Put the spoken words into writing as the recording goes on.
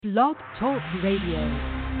Blog Talk Radio.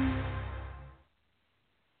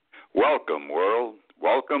 Welcome, world.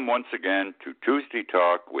 Welcome once again to Tuesday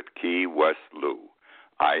Talk with Key West Lou.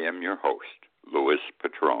 I am your host, Louis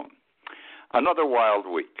Patrone. Another wild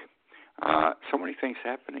week. So many things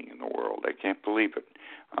happening in the world. I can't believe it.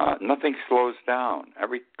 Nothing slows down.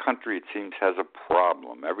 Every country, it seems, has a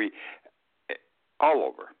problem.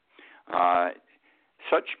 All over.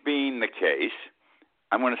 Such being the case,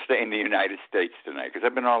 I'm going to stay in the United States tonight because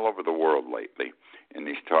I've been all over the world lately in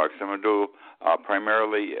these talks. I'm going to do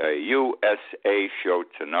primarily a USA show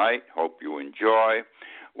tonight. Hope you enjoy.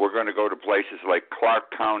 We're going to go to places like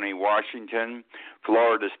Clark County, Washington,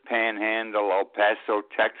 Florida's Panhandle, El Paso,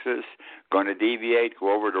 Texas. Going to deviate,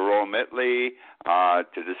 go over to Rome, Italy,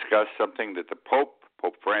 to discuss something that Pope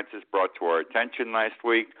Francis, brought to our attention last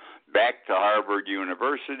week. Back to Harvard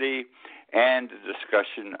University, and the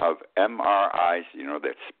discussion of MRIs,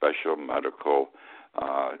 that special medical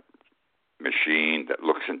machine that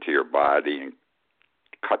looks into your body and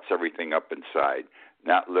cuts everything up inside,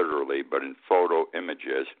 not literally, but in photo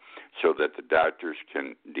images, so that the doctors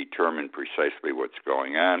can determine precisely what's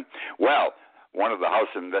going on. Well, one of the House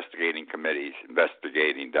investigating committees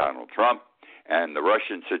investigating Donald Trump and the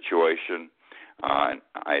Russian situation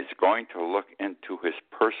is going to look into his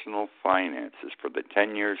personal finances for the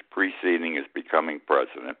 10 years preceding his becoming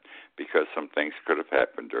president, because some things could have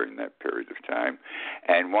happened during that period of time.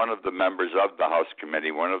 And one of the members of the House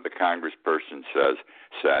committee, one of the congresspersons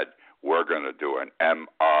said, we're going to do an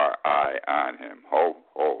MRI on him. Ho,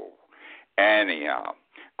 ho. Anyhow,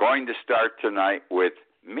 going to start tonight with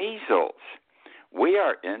measles. We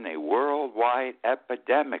are in a worldwide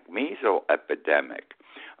epidemic, measles epidemic.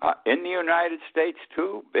 In the United States,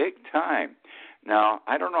 too, big time. Now,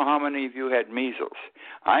 I don't know how many of you had measles.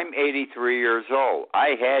 I'm 83 years old.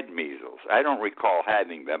 I had measles. I don't recall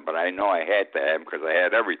having them, but I know I had to have them because I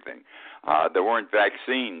had everything. There weren't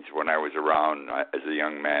vaccines when I was around as a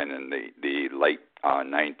young man in the late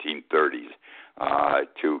 1930s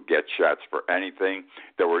to get shots for anything.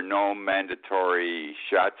 There were no mandatory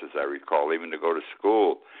shots, as I recall, even to go to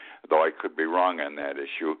school, though I could be wrong on that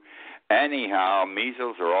issue. Anyhow,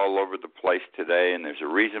 measles are all over the place today, and there's a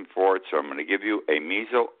reason for it, so I'm going to give you a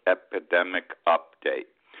measles epidemic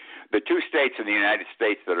update. The two states in the United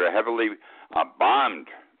States that are heavily bombed,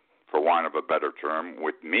 for want of a better term,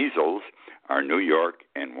 with measles are New York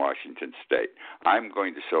and Washington State. I'm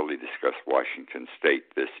going to solely discuss Washington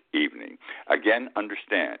State this evening. Again,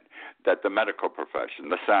 understand that the medical profession,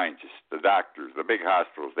 the scientists, the doctors, the big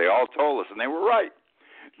hospitals, they all told us, and they were right,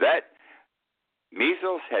 that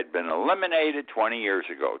measles had been eliminated 20 years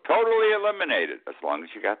ago, totally eliminated. As long as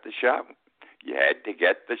you got the shot, you had to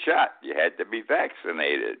get the shot. You had to be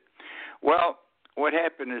vaccinated. Well, what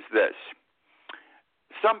happened is this.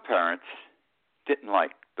 Some parents didn't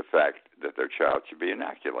like the fact that their child should be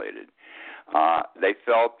inoculated. They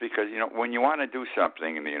felt because, when you want to do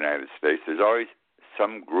something in the United States, there's always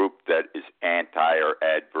some group that is anti or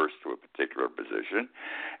adverse to a particular position,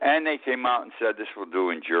 and they came out and said this will do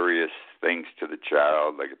injurious things to the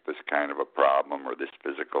child, like this kind of a problem or this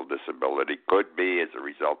physical disability could be as a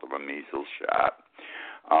result of a measles shot.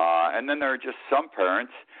 And then there are just some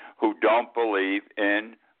parents who don't believe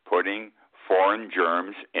in putting foreign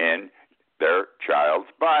germs in their child's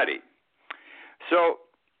body. So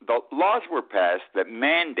the laws were passed that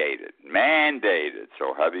mandated,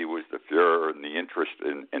 so heavy was the furor and the interest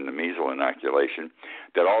in the measles inoculation,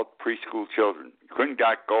 that all preschool children could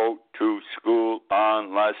not go to school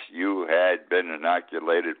unless you had been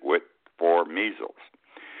inoculated for measles.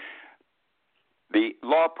 The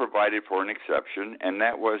law provided for an exception, and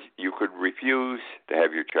that was you could refuse to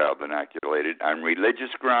have your child inoculated on religious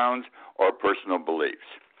grounds or personal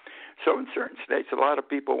beliefs. So in certain states, a lot of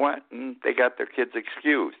people went and they got their kids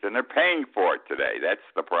excused, and they're paying for it today. That's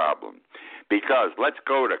the problem. Because let's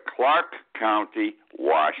go to Clark County,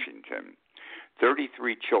 Washington.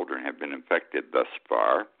 33 children have been infected thus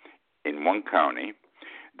far in one county.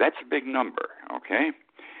 That's a big number, okay?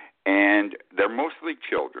 And they're mostly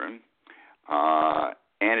children.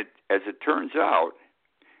 As it turns out,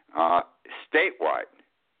 statewide,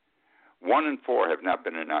 1 in 4 have not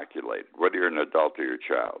been inoculated, whether you're an adult or your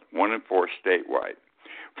child. 1 in 4 statewide.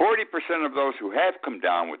 40% of those who have come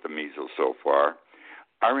down with the measles so far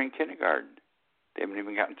are in kindergarten. They haven't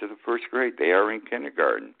even gotten to the first grade. They are in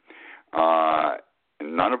kindergarten.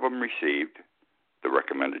 And none of them received the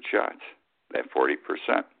recommended shots, that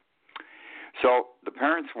 40%. So the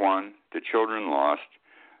parents won, the children lost.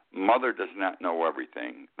 Mother does not know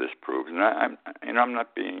everything, this proves. And I'm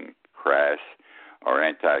not being crass or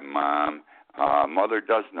anti-mom. Mother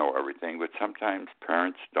does know everything, but sometimes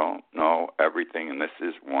parents don't know everything, and this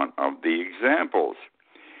is one of the examples.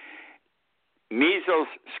 Measles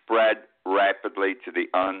spread rapidly to the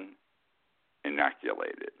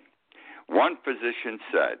uninoculated. One physician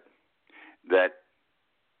said that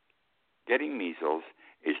getting measles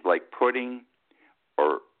is like putting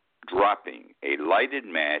or dropping a lighted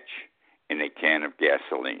match in a can of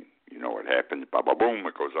gasoline. You know what happens? Boom,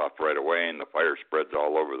 it goes off right away, and the fire spreads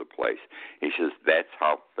all over the place. He says that's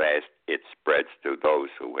how fast it spreads to those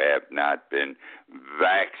who have not been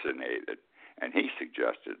vaccinated. And he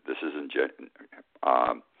suggested, this isn't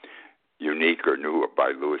unique or new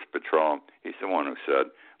by Louis Patron. He's the one who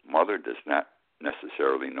said, Mother does not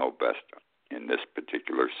necessarily know best in this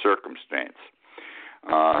particular circumstance.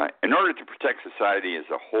 In order to protect society as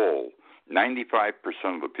a whole, 95%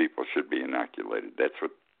 of the people should be inoculated. That's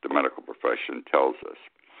what the medical profession tells us.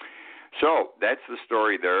 So that's the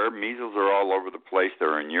story there. Measles are all over the place.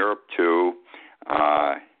 They're in Europe, too.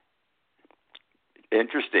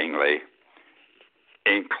 Interestingly,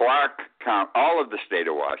 in Clark County, all of the state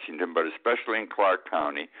of Washington, but especially in Clark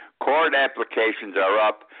County, court applications are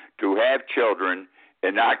up to have children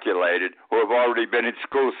inoculated who have already been in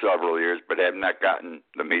school several years but have not gotten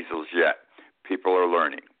the measles yet. People are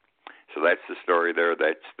learning. So that's the story there.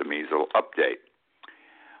 That's the measles update.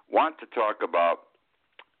 Want to talk about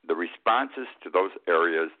the responses to those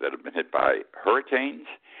areas that have been hit by hurricanes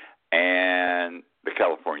and the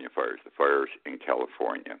California fires, the fires in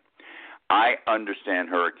California. I understand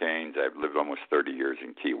hurricanes. I've lived almost 30 years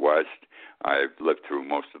in Key West. I've lived through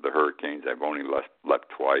most of the hurricanes. I've only left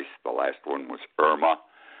twice. The last one was Irma,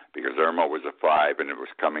 because Irma was a 5 and it was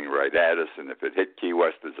coming right at us. And if it hit Key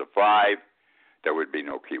West as a 5, there would be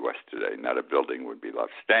no Key West today. Not a building would be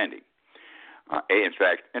left standing. In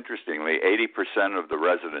fact, interestingly, 80% of the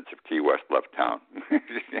residents of Key West left town.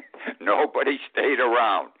 Nobody stayed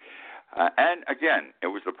around. And again, it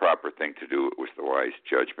was the proper thing to do. It was the wise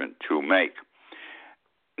judgment to make.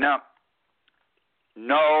 Now,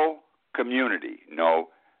 no community, no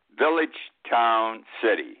village, town,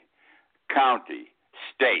 city, county,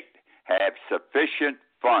 state have sufficient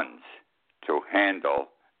funds to handle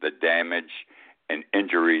the damage and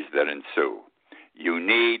injuries that ensue. You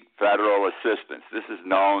need federal assistance. This is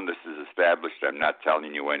known. This is established. I'm not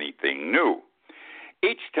telling you anything new.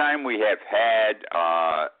 Each time we have had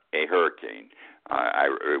a hurricane,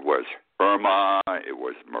 it was Irma, it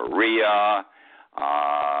was Maria,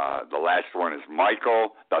 the last one is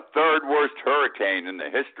Michael, the third worst hurricane in the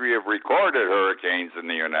history of recorded hurricanes in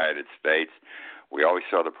the United States. We always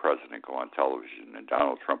saw the president go on television, and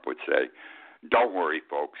Donald Trump would say, don't worry,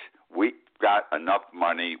 folks, we've got enough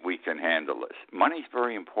money, we can handle this. Money's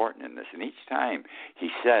very important in this, and each time he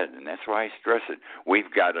said, and that's why I stress it,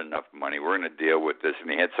 we've got enough money, we're going to deal with this. And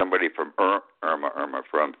he had somebody from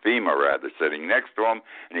from FEMA rather, sitting next to him,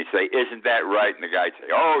 and he'd say, isn't that right? And the guy'd say,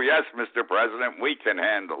 oh, yes, Mr. President, we can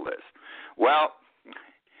handle this. Well,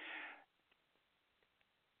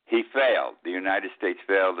 he failed. The United States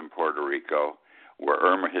failed in Puerto Rico, where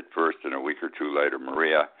Irma hit first, and a week or two later,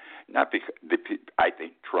 Maria. Not because I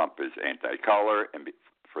think Trump is anti-color, and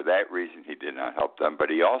for that reason he did not help them. But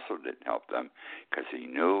he also didn't help them because he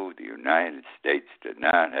knew the United States did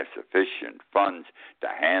not have sufficient funds to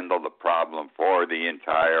handle the problem for the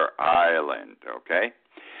entire island. Okay?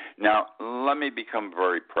 Now, let me become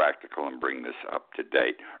very practical and bring this up to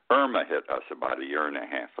date. Irma hit us about a year and a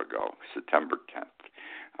half ago, September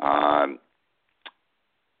 10th.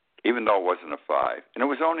 Even though it wasn't a 5. And it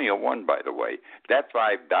was only a 1, by the way. That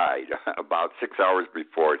 5 died about 6 hours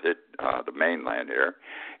before it hit the mainland here.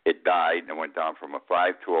 It died and went down from a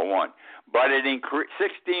 5 to a 1. But it increased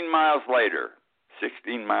 16 miles later,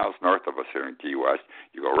 16 miles north of us here in Key West.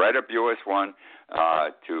 You go right up US 1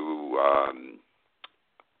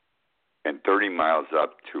 and 30 miles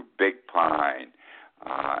up to Big Pine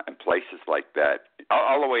and places like that,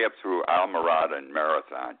 all the way up through Almirada and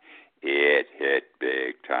Marathon. It hit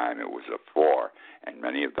big time. It was a 4, and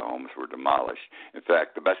many of the homes were demolished. In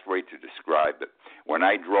fact, the best way to describe it, when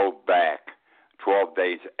I drove back 12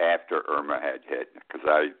 days after Irma had hit, because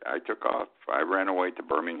I took off, I ran away to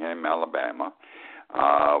Birmingham, Alabama.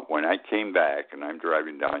 When I came back, and I'm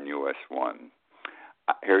driving down US 1,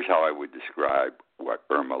 here's how I would describe what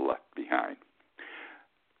Irma left behind.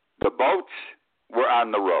 The boats were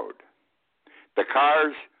on the road. The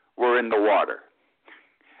cars were in the water.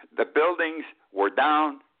 The buildings were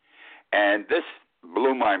down, and this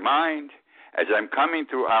blew my mind. As I'm coming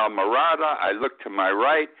through Almirada, I look to my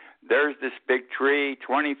right. There's this big tree,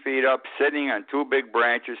 20 feet up, sitting on 2 big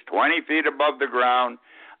branches, 20 feet above the ground.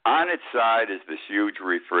 On its side is this huge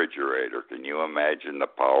refrigerator. Can you imagine the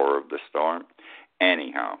power of the storm?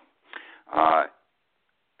 Anyhow,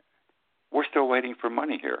 we're still waiting for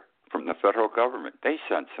money here from the federal government. They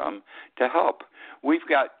sent some to help. We've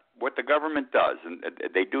got what the government does, and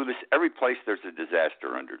they do this every place there's a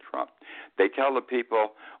disaster under Trump. They tell the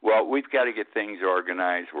people, well, we've got to get things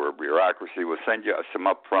organized. We're a bureaucracy. We'll send you some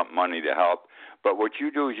upfront money to help. But what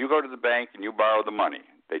you do is you go to the bank and you borrow the money.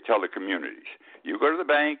 They tell the communities, you go to the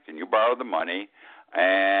bank and you borrow the money,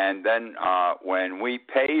 and then when we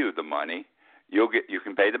pay you the money, you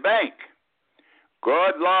can pay the bank.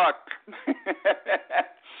 Good luck.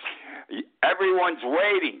 Everyone's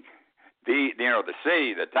waiting. The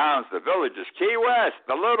city, the towns, the villages, Key West,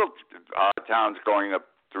 the little towns going up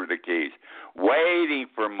through the Keys, waiting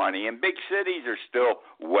for money. And big cities are still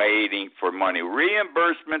waiting for money.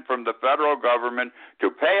 Reimbursement from the federal government to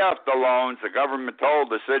pay off the loans the government told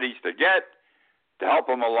the cities to get to help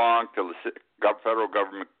them along till the federal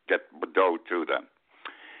government get the dough to them.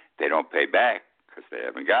 They don't pay back because they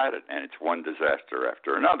haven't got it, and it's one disaster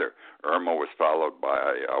after another. Irma was followed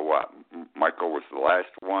by Michael was the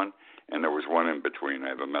last one, and there was one in between. I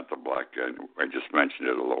have a mental block. I just mentioned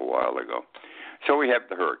it a little while ago. So we have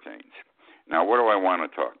the hurricanes. Now, what do I want to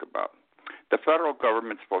talk about? The federal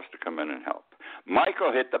government's supposed to come in and help.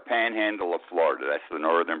 Michael hit the panhandle of Florida. That's the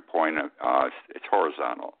northern point. It's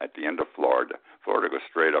horizontal at the end of Florida. Florida goes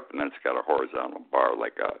straight up, and then it's got a horizontal bar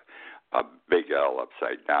like a big L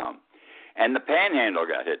upside down. And the panhandle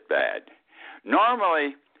got hit bad.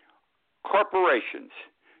 Normally, corporations,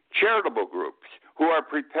 charitable groups who are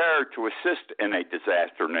prepared to assist in a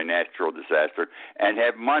disaster, in a natural disaster, and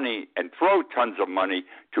have money and throw tons of money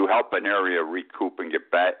to help an area recoup and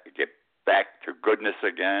get back to goodness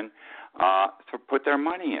again, to put their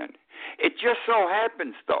money in. It just so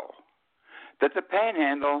happens, though, that the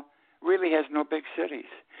panhandle really has no big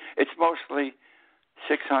cities. It's mostly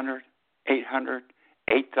 600, 800,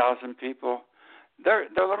 8,000 people. They're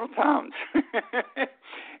little towns,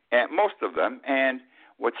 and most of them. And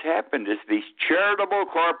what's happened is these charitable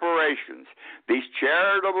corporations, these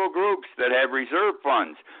charitable groups that have reserve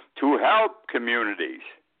funds to help communities,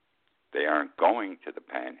 they aren't going to the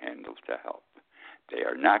panhandle to help. They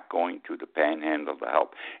are not going to the panhandle to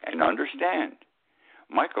help. And understand,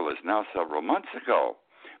 Michael is now several months ago.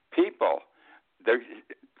 People, they're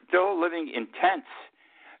still living in tents,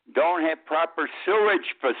 don't have proper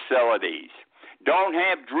sewage facilities, don't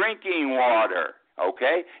have drinking water,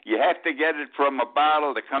 okay? You have to get it from a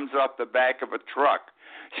bottle that comes off the back of a truck.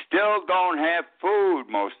 Still don't have food,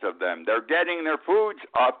 most of them. They're getting their food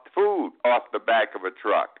off the back of a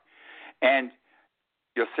truck. And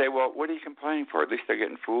you'll say, well, what are you complaining for? At least they're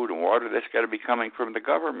getting food and water. That's got to be coming from the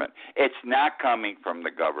government. It's not coming from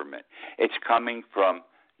the government. It's coming from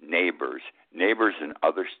neighbors in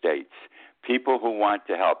other states, people who want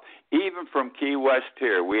to help. Even from Key West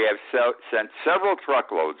here, we have sent several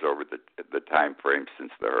truckloads over the time frame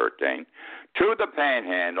since the hurricane to the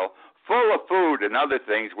Panhandle, full of food and other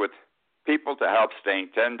things with people to help staying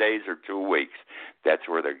 10 days or 2 weeks. That's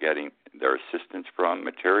where they're getting their assistance from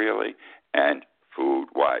materially and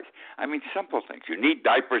food-wise. I mean, simple things. You need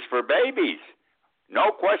diapers for babies.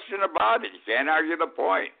 No question about it. You can't argue the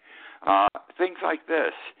point. Things like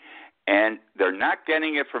this. And they're not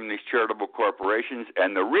getting it from these charitable corporations.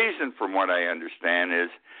 And the reason, from what I understand, is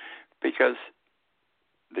because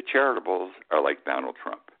the charitables are like Donald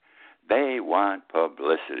Trump. They want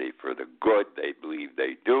publicity for the good they believe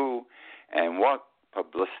they do. And what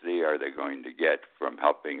publicity are they going to get from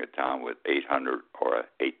helping a town with 800 or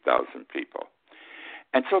 8,000 people?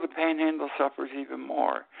 And so the Panhandle suffers even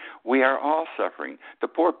more. We are all suffering. The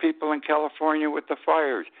poor people in California with the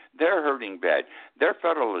fires, they're hurting bad. Their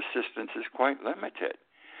federal assistance is quite limited.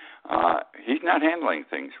 He's not handling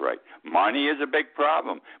things right. Money is a big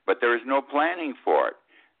problem, but there is no planning for it.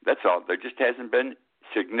 That's all. There just hasn't been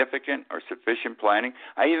significant or sufficient planning.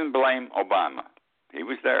 I even blame Obama. He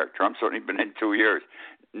was there. Trump's only been in 2 years.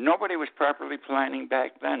 Nobody was properly planning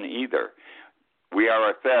back then either. We are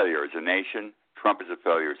a failure as a nation. Trump is a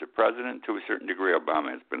failure as a president. To a certain degree, Obama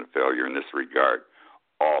has been a failure in this regard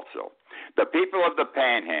also. The people of the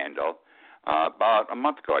Panhandle, about a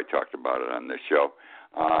month ago I talked about it on this show,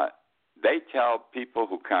 they tell people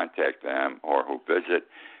who contact them or who visit,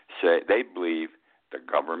 say they believe the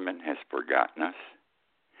government has forgotten us.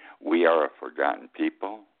 We are a forgotten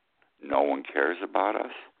people. No one cares about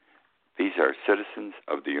us. These are citizens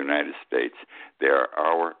of the United States. They are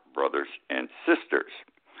our brothers and sisters.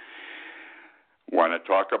 Want to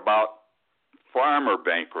talk about farmer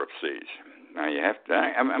bankruptcies. Now you have to.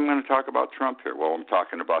 I'm going to talk about Trump here. Well, I'm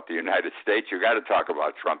talking about the United States. You got to talk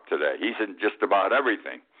about Trump today. He's in just about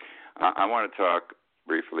everything. I want to talk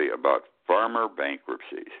briefly about farmer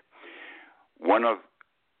bankruptcies. One of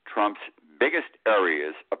Trump's biggest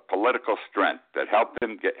areas of political strength that helped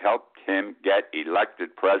him get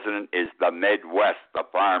elected president is the Midwest, the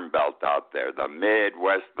Farm Belt out there. The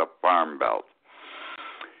Midwest, the Farm Belt.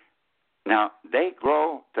 Now, they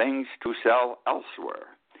grow things to sell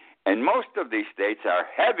elsewhere. And most of these states are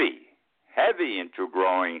heavy into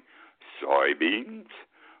growing soybeans,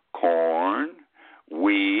 corn,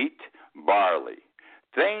 wheat, barley.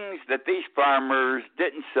 Things that these farmers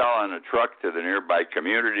didn't sell in a truck to the nearby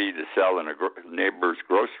community to sell in a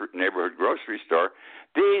neighborhood grocery store.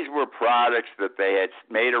 These were products that they had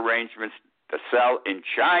made arrangements to sell in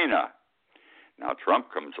China. Now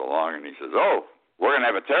Trump comes along and he says, oh, we're going to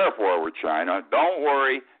have a tariff war with China. Don't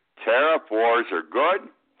worry, tariff wars are good.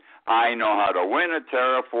 I know how to win a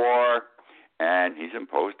tariff war. And he's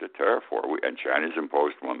imposed a tariff war, and China's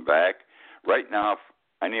imposed one back. Right now, if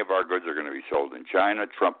any of our goods are going to be sold in China,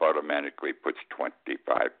 Trump automatically puts 25%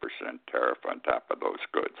 tariff on top of those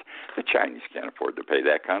goods. The Chinese can't afford to pay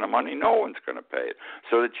that kind of money. No one's going to pay it.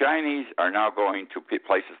 So the Chinese are now going to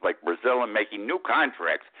places like Brazil and making new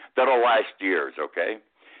contracts that'll last years, okay?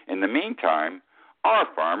 In the meantime, our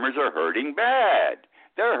farmers are hurting bad.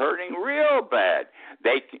 They're hurting real bad.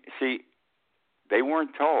 They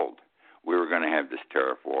weren't told we were going to have this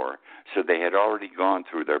tariff war, so they had already gone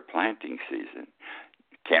through their planting season.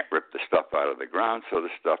 Can't rip the stuff out of the ground, so the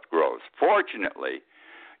stuff grows. Fortunately,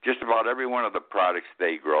 just about every one of the products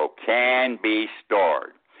they grow can be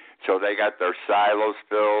stored. So they got their silos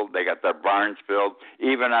filled, they got their barns filled.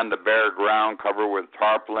 Even on the bare ground covered with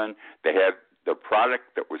tarpaulin, they have the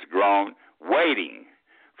product that was grown waiting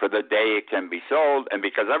for the day it can be sold. And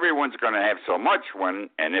because everyone's going to have so much when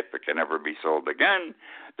and if it can ever be sold again,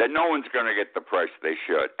 that no one's going to get the price they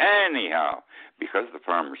should. Anyhow, because the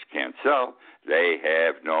farmers can't sell, they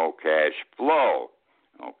have no cash flow.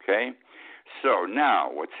 Okay? So now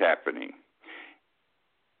what's happening?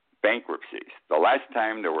 Bankruptcies. The last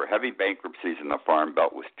time there were heavy bankruptcies in the Farm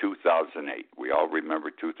Belt was 2008. We all remember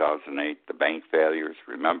 2008, the bank failures.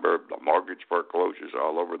 Remember the mortgage foreclosures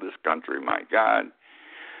all over this country. My God.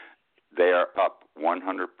 They are up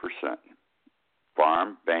 100%.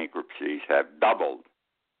 Farm bankruptcies have doubled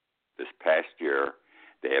this past year.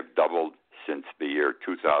 They have doubled since the year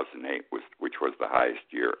 2008, which was the highest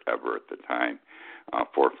year ever at the time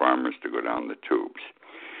for farmers to go down the tubes.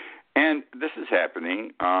 And this is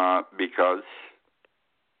happening because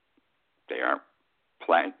they're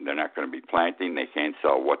not going to be planting. They can't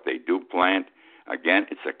sell what they do plant. Again,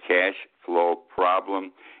 it's a cash flow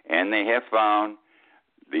problem, and they have found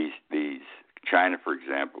these China, for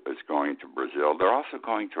example, is going to Brazil. They're also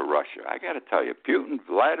going to Russia. I got to tell you,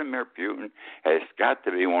 Vladimir Putin has got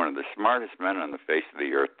to be one of the smartest men on the face of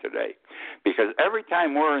the earth today, because every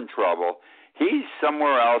time we're in trouble, he's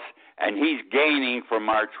somewhere else and he's gaining from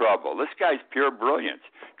our trouble. This guy's pure brilliance.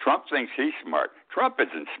 Trump thinks he's smart. Trump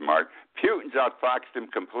isn't smart. Putin's outfoxed him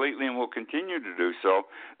completely and will continue to do so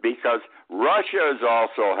because Russia is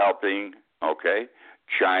also helping,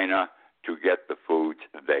 China to get the foods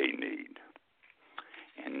they need.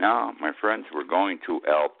 And now, my friends, we're going to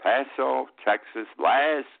El Paso, Texas.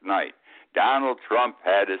 Last night, Donald Trump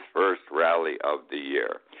had his first rally of the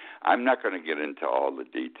year. I'm not going to get into all the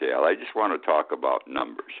detail. I just want to talk about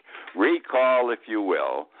numbers. Recall, if you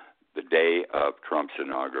will, the day of Trump's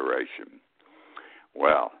inauguration.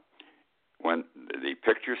 Well, when the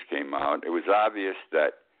pictures came out, it was obvious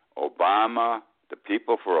that the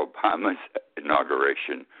people for Obama's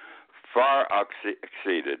inauguration far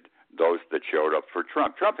exceeded those that showed up for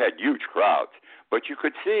Trump. Trump had huge crowds, but you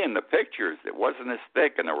could see in the pictures it wasn't as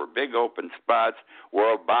thick, and there were big open spots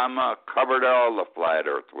where Obama covered all the flat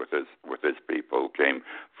earth with his people who came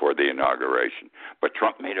for the inauguration. But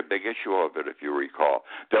Trump made a big issue of it, if you recall.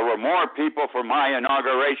 There were more people for my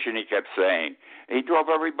inauguration, he kept saying. He drove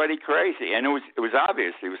everybody crazy, and it was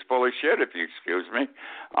obvious he was full of shit, if you excuse me.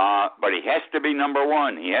 But he has to be number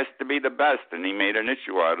one. He has to be the best, and he made an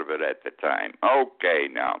issue out of it at the time. Okay,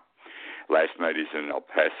 now, last night he's in El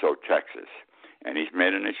Paso, Texas, and he's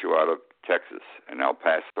made an issue out of Texas and El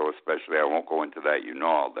Paso especially. I won't go into that. You know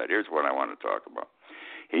all that. Here's what I want to talk about.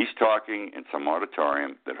 He's talking in some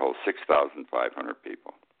auditorium that holds 6,500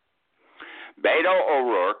 people. Beto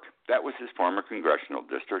O'Rourke, that was his former congressional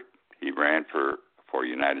district. He ran for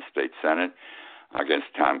United States Senate against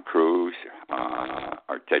Tom Cruise,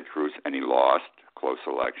 or Ted Cruz, and he lost a close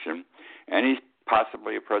election. And he's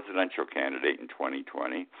possibly a presidential candidate in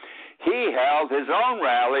 2020. He held his own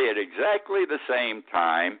rally at exactly the same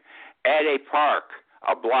time at a park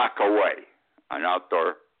a block away, an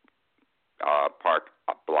outdoor park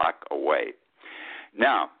a block away.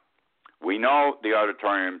 Now, We know the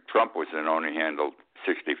auditorium Trump was in only handled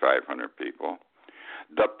 6,500 people.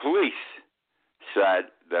 The police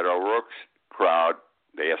said that O'Rourke's crowd,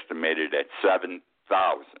 they estimated at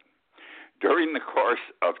 7,000. During the course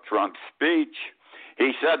of Trump's speech,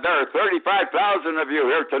 he said, there are 35,000 of you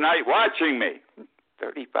here tonight watching me.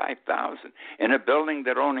 35,000 in a building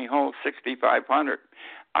that only holds 6,500.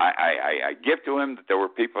 I give to him that there were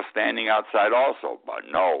people standing outside also, but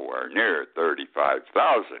nowhere near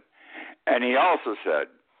 35,000. And he also said,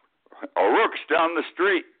 O'Rourke's down the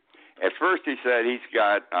street. At first he said he's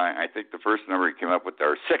got, I think the first number he came up with,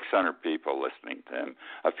 there are 600 people listening to him.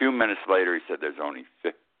 A few minutes later he said there's only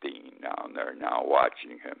 15 down there now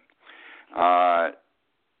watching him.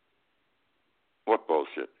 What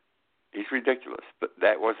bullshit. He's ridiculous. But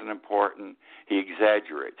that wasn't important. He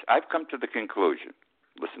exaggerates. I've come to the conclusion,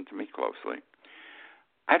 listen to me closely,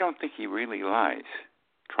 I don't think he really lies.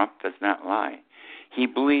 Trump does not lie. He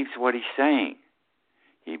believes what he's saying.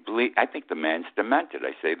 I think the man's demented.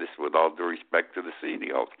 I say this with all due respect to the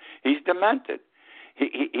CEOs. He's demented.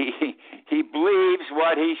 He believes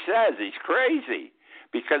what he says. He's crazy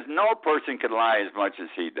because no person can lie as much as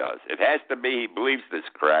he does. It has to be he believes this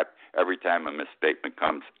crap every time a misstatement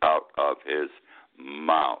comes out of his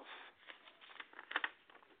mouth.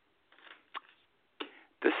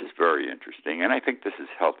 This is very interesting, and I think this is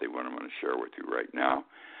healthy, what I'm going to share with you right now.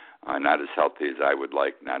 Not as healthy as I would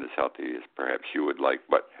like, not as healthy as perhaps you would like,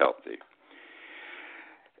 but healthy.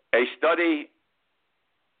 A study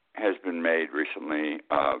has been made recently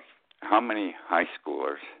of how many high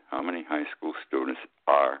school students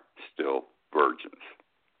are still virgins.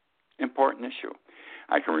 Important issue.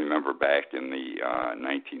 I can remember back in the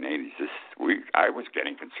 1980s, I was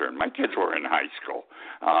getting concerned. My kids were in high school.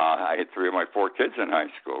 I had 3 of my 4 kids in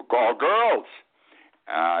high school. All girls.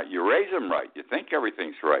 You raise them right. You think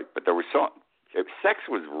everything's right. But sex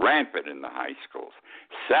was rampant in the high schools.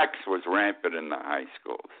 Sex was rampant in the high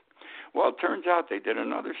schools. Well, it turns out they did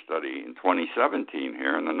another study in 2017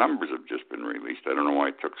 here, and the numbers have just been released. I don't know why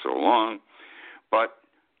it took so long, but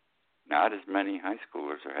not as many high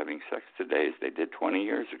schoolers are having sex today as they did 20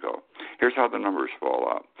 years ago. Here's how the numbers fall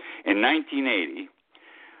out. In 1980,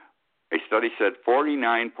 a study said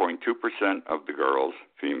 49.2% of the girls,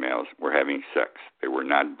 females, were having sex. They were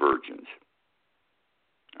not virgins.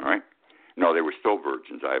 All right? No, they were still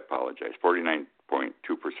virgins. I apologize. 49.2%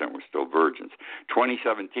 were still virgins.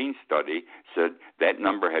 2017 study said that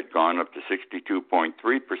number had gone up to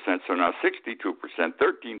 62.3%, so now 62%,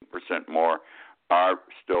 13% more are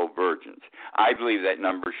still virgins. I believe that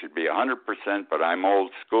number should be 100%, but I'm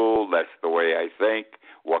old school. That's the way I think.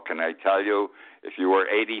 What can I tell you? If you were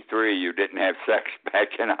 83, you didn't have sex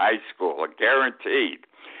back in high school, guaranteed.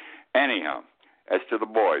 Anyhow, as to the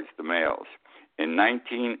boys, the males, in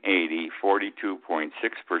 1980,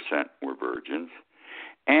 42.6% were virgins.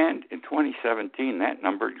 And in 2017, that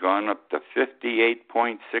number had gone up to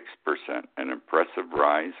 58.6%, an impressive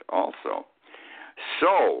rise also.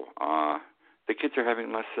 So, the kids are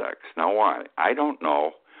having less sex. Now, why? I don't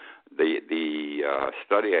know. The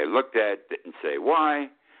study I looked at didn't say why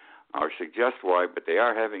or suggest why, but they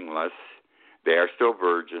are having less. They are still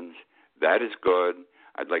virgins. That is good.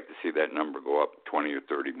 I'd like to see that number go up 20 or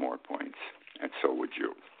 30 more points, and so would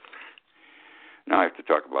you. Now I have to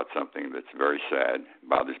talk about something that's very sad,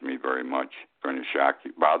 bothers me very much, going to shock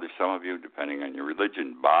you, bother some of you, depending on your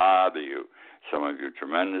religion, bother you, some of you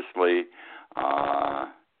tremendously,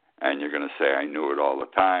 and you're going to say, I knew it all the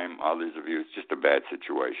time. Others of you, it's just a bad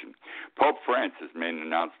situation. Pope Francis made an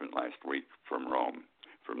announcement last week from Rome,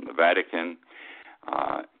 from the Vatican.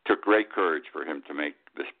 Took great courage for him to make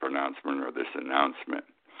this pronouncement or this announcement.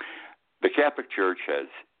 The Catholic Church has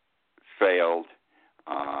failed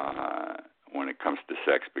when it comes to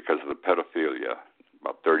sex because of the pedophilia.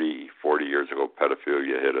 About 30, 40 years ago,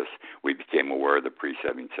 pedophilia hit us. We became aware of the priests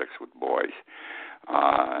having sex with boys.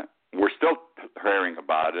 We're still hearing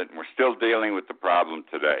about it, and we're still dealing with the problem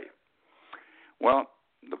today. Well,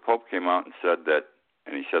 the Pope came out and said that,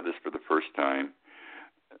 and he said this for the first time,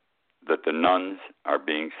 that the nuns are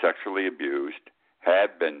being sexually abused,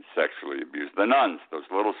 have been sexually abused. The nuns, those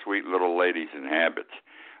little sweet little ladies in habits,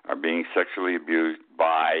 are being sexually abused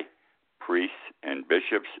by priests and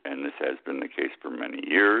bishops, and this has been the case for many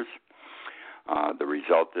years. The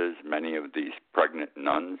result is many of these pregnant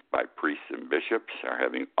nuns by priests and bishops are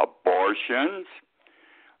having abortions,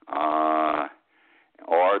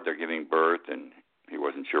 or they're giving birth, and he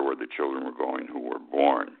wasn't sure where the children were going who were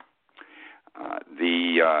born.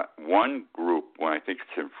 The one group, well, I think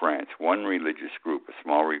it's in France, one religious group, a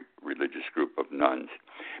small religious group of nuns,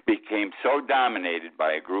 became so dominated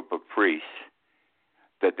by a group of priests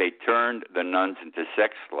that they turned the nuns into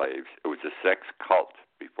sex slaves. It was a sex cult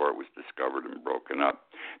before it was discovered and broken up.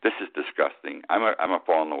 This is disgusting. I'm a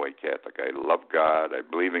fallen away Catholic. I love God. I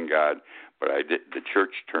believe in God, but the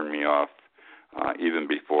church turned me off even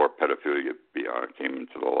before pedophilia came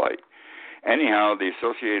into the light. Anyhow, the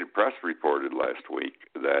Associated Press reported last week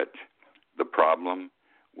that the problem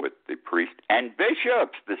with the priest and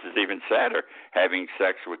bishops, this is even sadder, having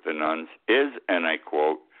sex with the nuns is, and I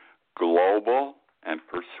quote, global and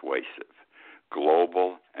persuasive.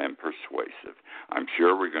 Global and persuasive. I'm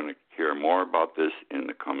sure we're going to hear more about this in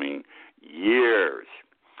the coming years.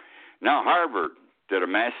 Now, Harvard did a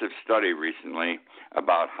massive study recently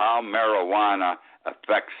about how marijuana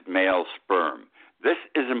affects male sperm. This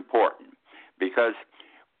is important because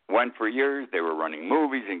when for years they were running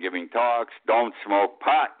movies and giving talks, don't smoke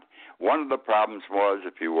pot, one of the problems was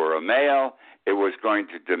if you were a male, it was going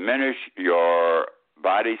to diminish your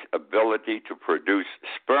body's ability to produce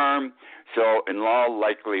sperm, so in all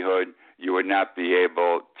likelihood, you would not be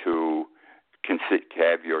able to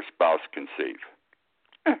have your spouse conceive.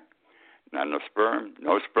 Not enough sperm,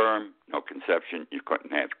 no conception, you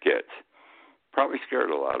couldn't have kids. Probably scared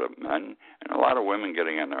a lot of men and a lot of women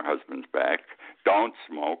getting on their husband's back. Don't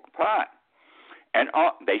smoke pot. And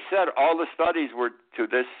they said all the studies were to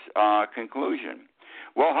this conclusion.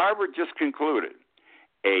 Well, Harvard just concluded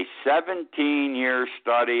a 17-year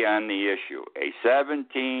study on the issue. A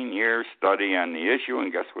 17-year study on the issue,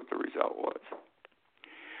 and guess what the result was?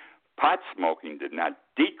 Pot smoking did not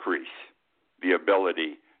decrease the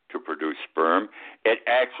ability to produce sperm. It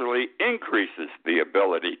actually increases the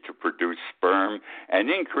ability to produce sperm and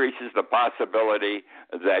increases the possibility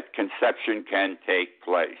that conception can take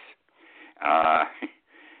place.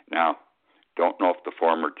 Now, don't know if the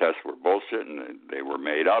former tests were bullshit and they were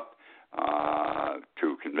made up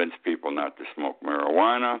to convince people not to smoke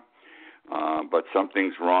marijuana, but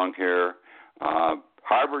something's wrong here.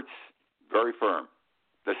 Harvard's very firm.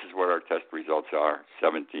 This is what our test results are,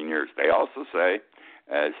 17 years. They also say,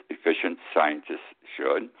 as efficient scientists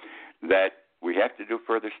should, that we have to do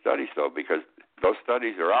further studies, though, because those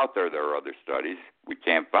studies are out there. There are other studies. We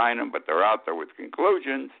can't find them, but they're out there with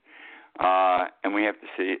conclusions, and we have to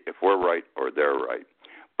see if we're right or they're right.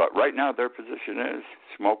 But right now, their position is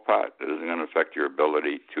smoke pot. It isn't going to affect your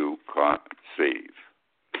ability to conceive.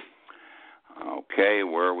 Okay,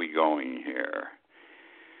 where are we going here?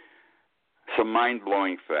 Some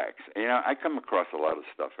mind-blowing facts. You know, I come across a lot of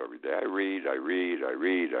stuff every day. I read.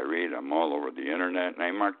 I'm all over the Internet, and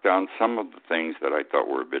I mark down some of the things that I thought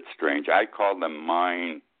were a bit strange. I call them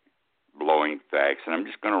mind-blowing facts, and I'm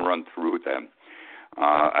just going to run through them.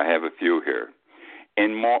 I have a few here.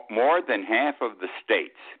 In more than half of the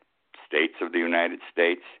states of the United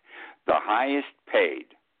States, the highest paid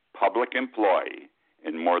public employee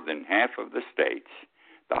in more than half of the states,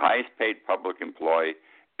 the highest paid public employee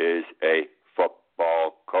is a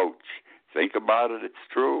football coach. Think about it. It's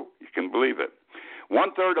true. You can believe it.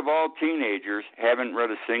 1/3 of all teenagers haven't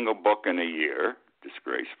read a single book in a year.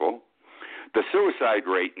 Disgraceful. The suicide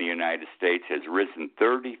rate in the United States has risen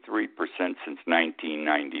 33% since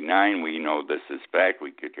 1999. We know this is fact.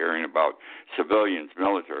 We keep hearing about civilians,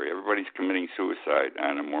 military. Everybody's committing suicide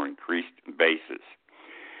on a more increased basis.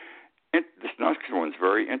 This next one's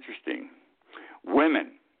very interesting.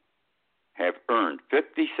 Women have earned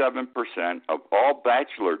 57% of all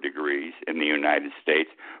bachelor degrees in the United States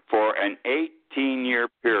for an 18-year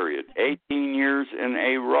period. 18 years in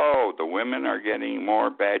a row, the women are getting more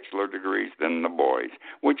bachelor degrees than the boys,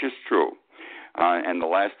 which is true. And the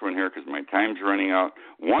last one here, because my time's running out,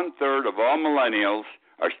 1/3 of all millennials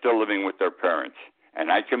are still living with their parents,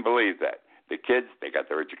 and I can believe that. The kids, they got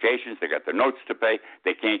their educations, they got their notes to pay,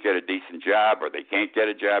 they can't get a decent job, or they can't get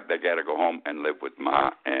a job, they got to go home and live with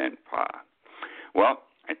Ma and Pa. Well,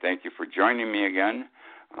 I thank you for joining me again.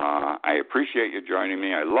 I appreciate you joining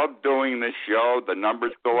me. I love doing this show. The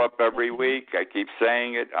numbers go up every week. I keep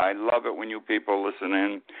saying it. I love it when you people listen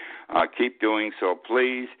in. Keep doing so,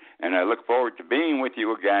 please, and I look forward to being with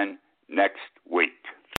you again next week.